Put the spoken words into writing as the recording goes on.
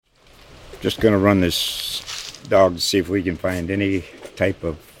Just going to run this dog to see if we can find any type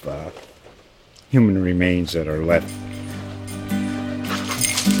of human remains that are left.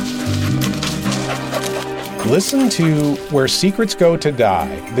 Listen to Where Secrets Go to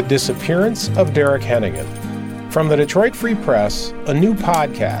Die, The Disappearance of Derek Hennigan. From the Detroit Free Press, a new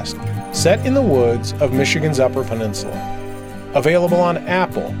podcast set in the woods of Michigan's Upper Peninsula. Available on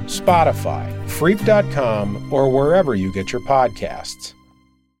Apple, Spotify, Freep.com, or wherever you get your podcasts.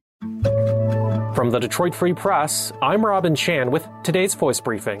 From the Detroit Free Press, I'm Robin Chan with today's Voice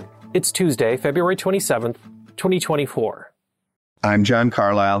Briefing. It's Tuesday, February 27th, 2024. I'm John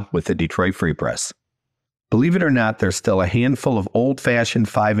Carlisle with the Detroit Free Press. Believe it or not, there's still a handful of old-fashioned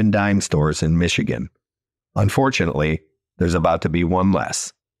five and dime stores in Michigan. Unfortunately, there's about to be one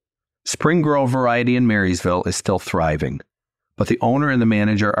less. Spring Grove Variety in Marysville is still thriving, but the owner and the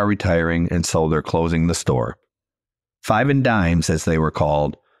manager are retiring, and so they're closing the store. Five and dimes, as they were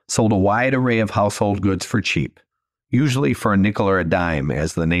called, sold a wide array of household goods for cheap, usually for a nickel or a dime,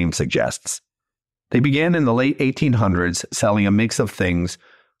 as the name suggests. They began in the late 1800s selling a mix of things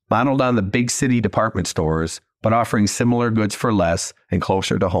modeled on the big city department stores, but offering similar goods for less and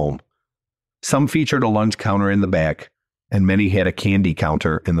closer to home. Some featured a lunch counter in the back, and many had a candy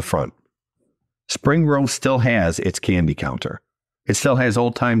counter in the front. Spring Grove still has its candy counter. It still has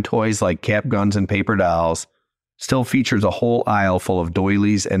old-time toys like cap guns and paper dolls, still features a whole aisle full of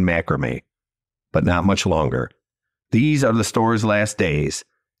doilies and macrame. But not much longer. These are the store's last days,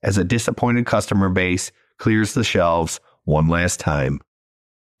 as a disappointed customer base clears the shelves one last time.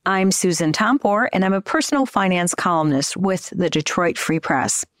 I'm Susan Tompor, and I'm a personal finance columnist with the Detroit Free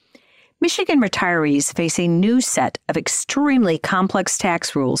Press. Michigan retirees face a new set of extremely complex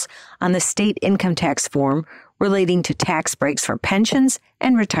tax rules on the state income tax form relating to tax breaks for pensions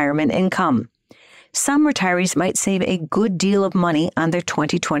and retirement income. Some retirees might save a good deal of money on their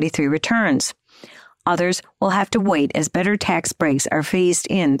 2023 returns. Others will have to wait as better tax breaks are phased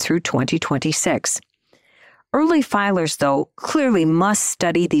in through 2026. Early filers, though, clearly must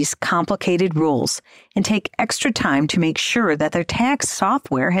study these complicated rules and take extra time to make sure that their tax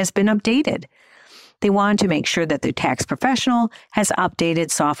software has been updated. They want to make sure that their tax professional has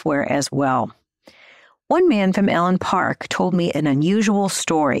updated software as well. One man from Allen Park told me an unusual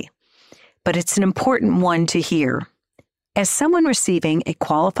story, but it's an important one to hear. As someone receiving a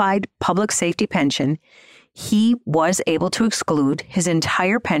qualified public safety pension, he was able to exclude his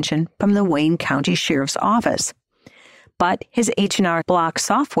entire pension from the Wayne County Sheriff's Office. But his H&R Block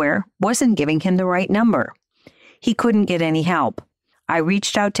software wasn't giving him the right number. He couldn't get any help. I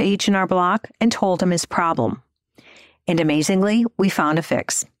reached out to H&R Block and told him his problem. And amazingly, we found a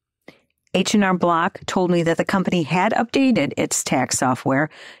fix. H&R Block told me that the company had updated its tax software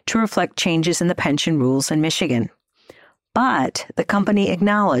to reflect changes in the pension rules in Michigan. But the company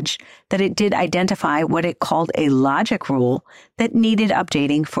acknowledged that it did identify what it called a logic rule that needed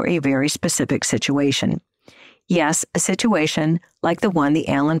updating for a very specific situation. Yes, a situation like the one the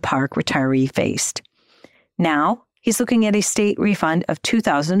Allen Park retiree faced. Now, he's looking at a state refund of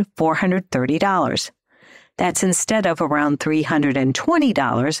 $2,430. That's instead of around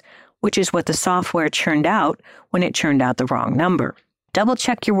 $320, which is what the software churned out when it churned out the wrong number. Double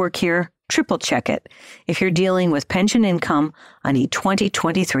check your work here. Triple check it if you're dealing with pension income on a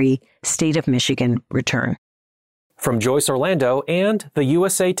 2023 State of Michigan return. From Joyce Orlando and the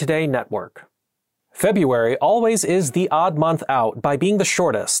USA Today Network. February always is the odd month out by being the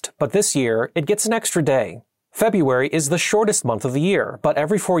shortest, but this year it gets an extra day. February is the shortest month of the year, but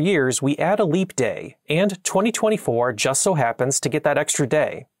every 4 years we add a leap day, and 2024 just so happens to get that extra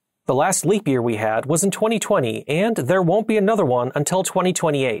day. The last leap year we had was in 2020, and there won't be another one until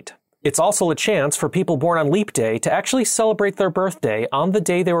 2028. It's also a chance for people born on Leap Day to actually celebrate their birthday on the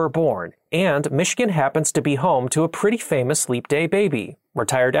day they were born, and Michigan happens to be home to a pretty famous Leap Day baby,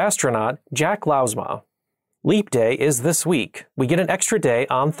 retired astronaut Jack Lausma. Leap Day is this week. We get an extra day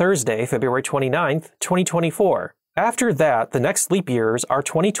on Thursday, February 29th, 2024. After that, the next leap years are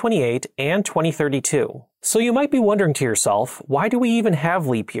 2028 and 2032. So you might be wondering to yourself, why do we even have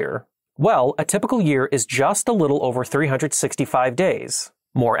leap year? Well, a typical year is just a little over 365 days.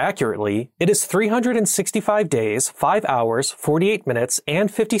 More accurately, it is 365 days, 5 hours, 48 minutes, and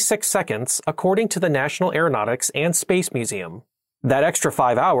 56 seconds, according to the National Aeronautics and Space Museum. That extra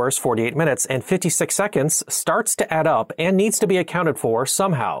 5 hours, 48 minutes, and 56 seconds starts to add up and needs to be accounted for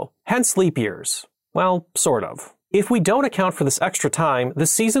somehow, hence leap years. Well, sort of. If we don't account for this extra time, the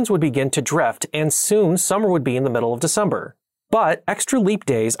seasons would begin to drift, and soon summer would be in the middle of December. But extra leap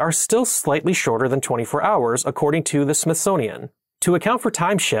days are still slightly shorter than 24 hours, according to the Smithsonian. To account for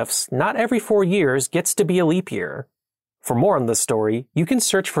time shifts, not every 4 years gets to be a leap year. For more on this story, you can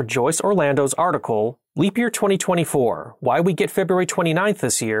search for Joyce Orlando's article, Leap Year 2024, Why We Get February 29th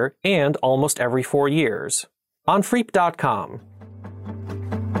This Year and Almost Every 4 Years, on Freep.com.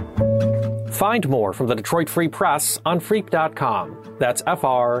 Find more from the Detroit Free Press on Freep.com. That's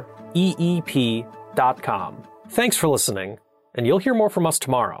FREEP.com. Thanks for listening, and you'll hear more from us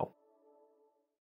tomorrow.